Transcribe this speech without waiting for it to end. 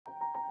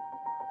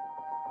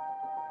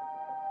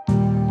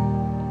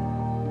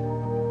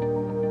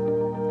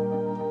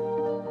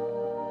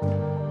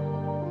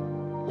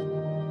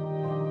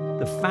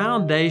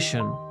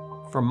foundation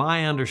for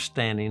my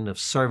understanding of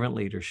servant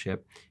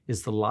leadership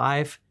is the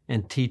life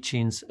and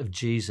teachings of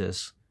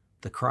Jesus,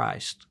 the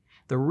Christ.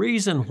 The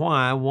reason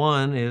why,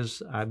 one,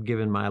 is I've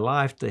given my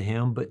life to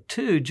Him, but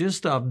two,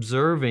 just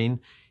observing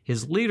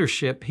His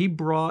leadership, He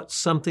brought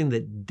something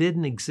that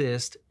didn't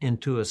exist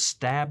into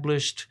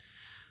established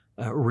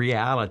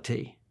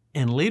reality.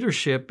 And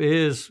leadership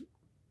is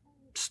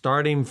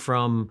starting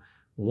from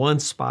one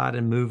spot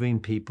and moving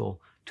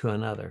people to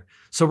another.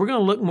 So we're going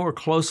to look more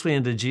closely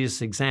into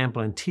Jesus'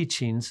 example and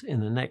teachings in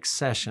the next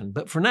session.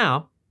 But for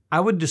now, I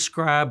would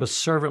describe a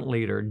servant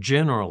leader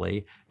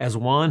generally as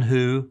one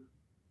who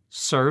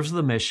serves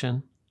the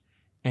mission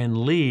and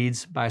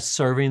leads by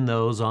serving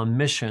those on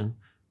mission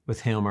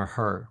with him or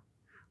her.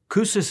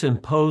 Kouzes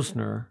and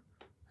Posner,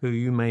 who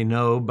you may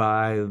know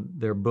by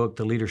their book,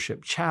 The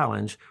Leadership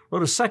Challenge,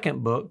 wrote a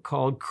second book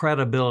called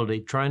Credibility,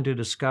 trying to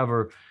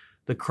discover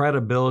the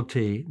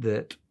credibility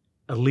that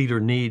a leader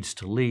needs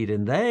to lead.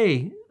 And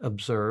they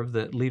observe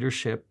that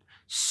leadership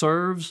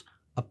serves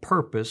a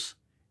purpose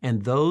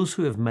and those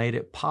who have made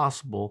it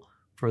possible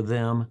for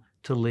them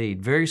to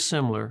lead. Very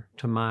similar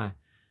to my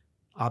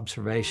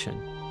observation.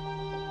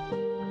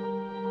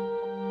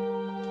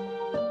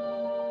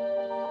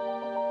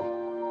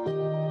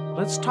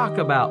 Let's talk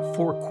about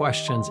 4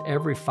 questions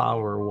every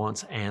follower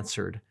wants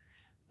answered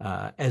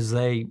as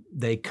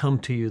they come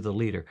to you, the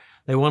leader.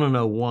 They want to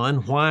know,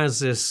 1, why is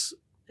this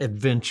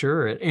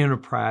adventure at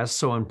enterprise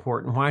so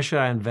important? Why should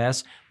I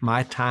invest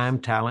my time,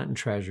 talent, and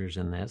treasures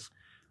in this?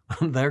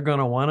 They're going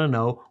to want to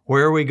know,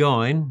 where are we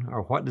going,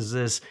 or what does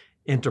this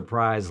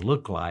enterprise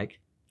look like?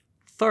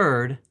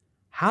 3rd,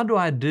 how do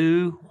I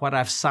do what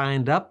I've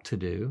signed up to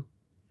do?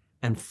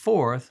 And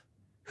 4th,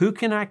 who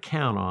can I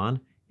count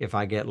on if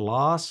I get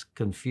lost,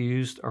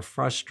 confused, or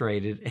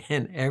frustrated?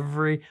 And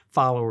every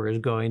follower is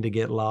going to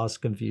get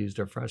lost, confused,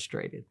 or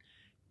frustrated.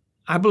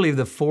 I believe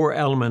the 4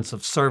 elements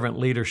of servant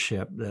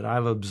leadership that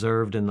I've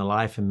observed in the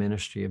life and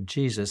ministry of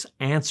Jesus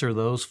answer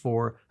those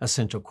 4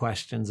 essential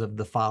questions of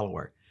the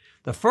follower.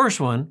 The first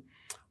one,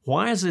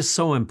 why is this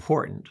so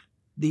important?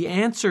 The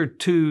answer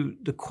to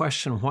the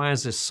question, why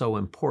is this so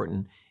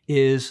important,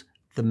 is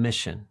the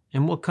mission.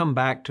 And we'll come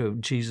back to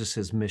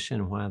Jesus' mission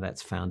and why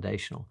that's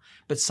foundational.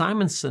 But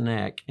Simon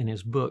Sinek, in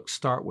his book,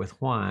 Start With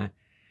Why,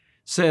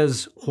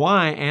 says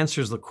why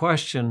answers the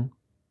question,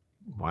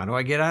 why do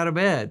I get out of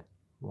bed?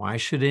 Why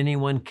should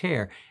anyone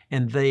care?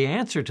 And the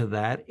answer to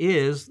that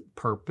is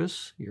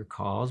purpose, your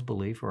cause,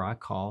 belief, or I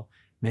call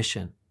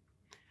mission.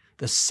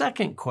 The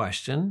second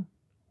question,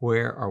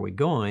 where are we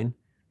going?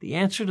 The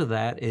answer to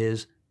that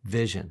is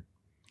vision.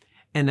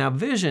 And now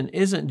vision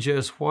isn't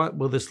just what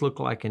will this look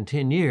like in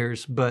 10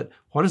 years, but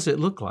what does it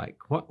look like?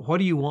 What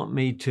do you want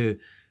me to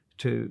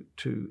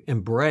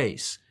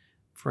embrace?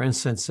 For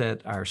instance,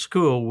 at our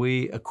school,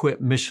 we equip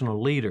missional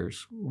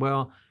leaders.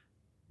 Well,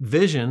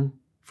 vision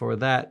for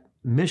that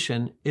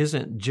mission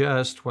isn't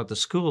just what the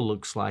school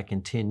looks like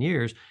in 10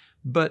 years,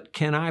 but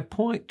can I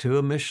point to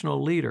a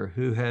missional leader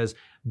who has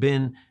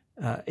been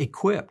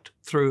equipped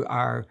through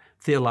our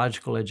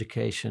theological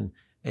education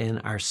in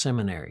our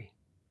seminary?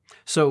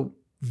 So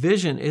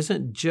vision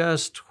isn't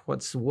just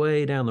what's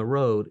way down the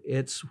road,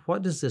 it's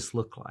what does this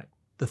look like?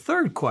 The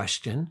third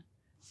question,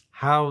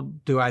 how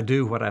do I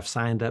do what I've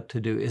signed up to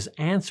do, is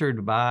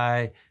answered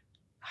by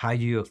how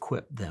you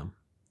equip them.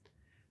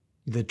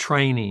 The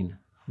training,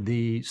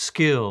 the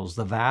skills,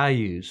 the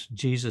values.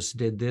 Jesus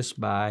did this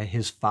by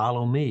His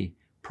follow me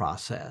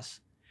process.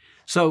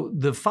 So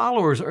the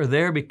followers are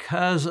there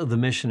because of the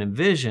mission and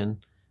vision.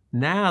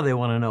 Now they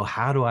want to know,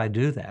 how do I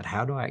do that?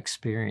 How do I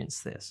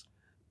experience this?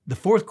 The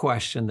fourth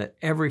question that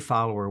every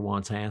follower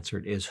wants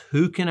answered is,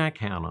 who can I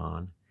count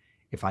on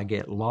if I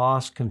get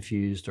lost,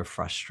 confused, or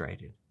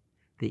frustrated?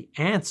 The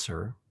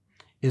answer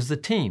is the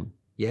team.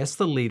 Yes,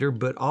 the leader,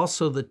 but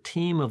also the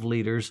team of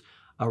leaders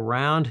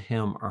around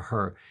him or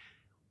her.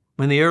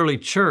 When the early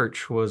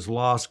church was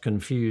lost,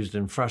 confused,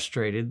 and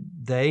frustrated,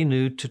 they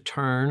knew to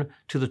turn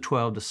to the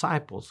 12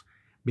 disciples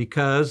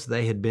because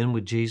they had been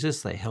with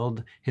Jesus, they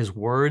held His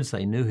words,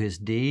 they knew His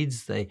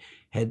deeds, they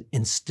had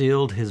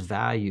instilled His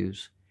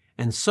values.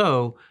 And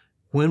so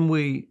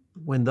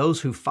when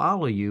those who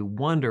follow you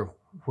wonder,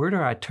 where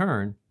do I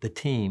turn? The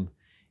team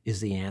is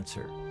the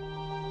answer.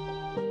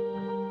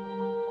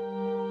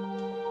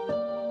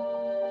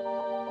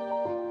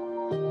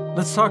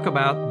 Let's talk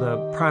about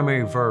the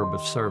primary verb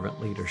of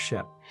servant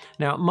leadership.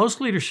 Now, most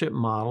leadership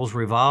models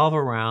revolve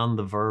around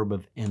the verb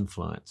of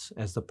influence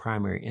as the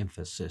primary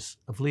emphasis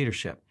of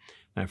leadership.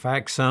 In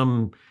fact,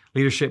 some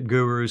leadership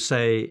gurus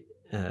say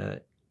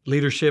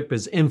leadership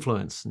is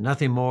influence,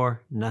 nothing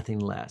more, nothing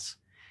less.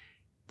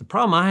 The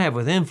problem I have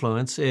with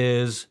influence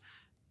is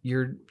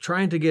you're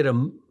trying to get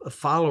a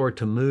follower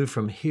to move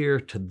from here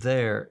to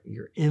there.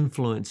 You're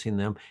influencing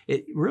them.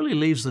 It really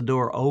leaves the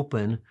door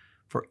open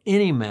for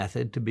any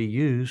method to be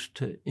used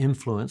to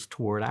influence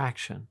toward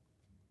action.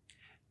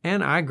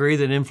 And I agree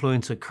that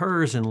influence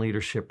occurs in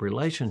leadership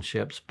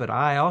relationships, but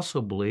I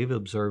also believe,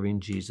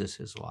 observing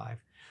Jesus' life,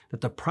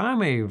 that the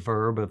primary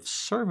verb of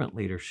servant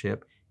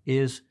leadership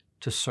is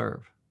to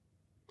serve.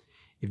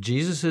 If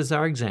Jesus is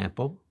our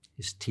example,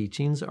 His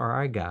teachings are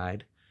our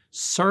guide,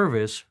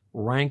 service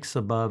ranks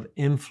above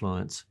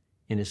influence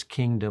in His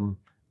kingdom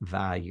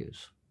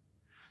values.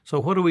 So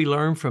what do we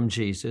learn from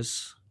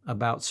Jesus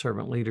about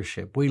servant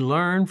leadership? We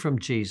learn from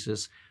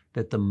Jesus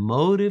that the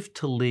motive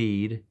to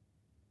lead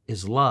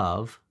is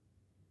love.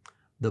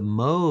 The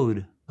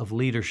mode of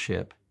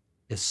leadership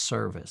is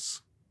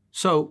service.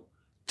 So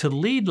to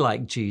lead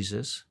like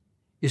Jesus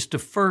is to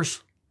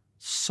first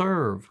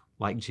serve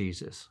like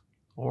Jesus,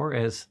 or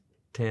as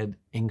Ted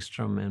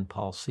Engstrom and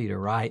Paul Cedar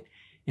write,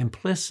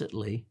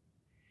 implicitly,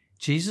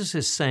 Jesus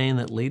is saying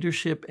that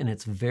leadership in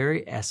its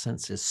very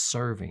essence is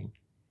serving.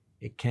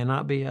 It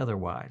cannot be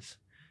otherwise.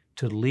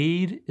 To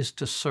lead is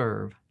to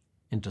serve,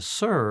 and to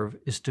serve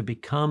is to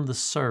become the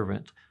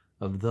servant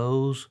of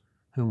those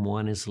whom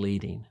one is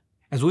leading.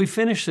 As we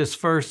finish this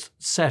first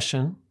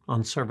session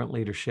on servant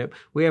leadership,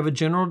 we have a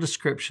general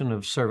description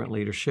of servant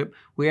leadership.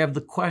 We have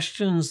the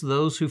questions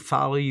those who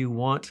follow you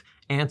want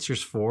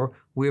answers for.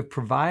 We have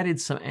provided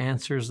some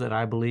answers that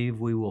I believe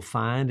we will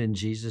find in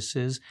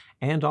Jesus's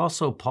and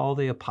also Paul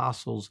the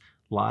Apostle's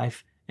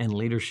life and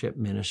leadership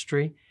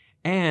ministry.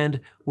 And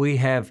we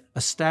have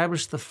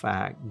established the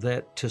fact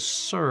that to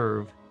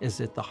serve is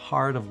at the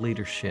heart of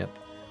leadership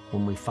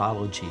when we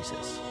follow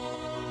Jesus.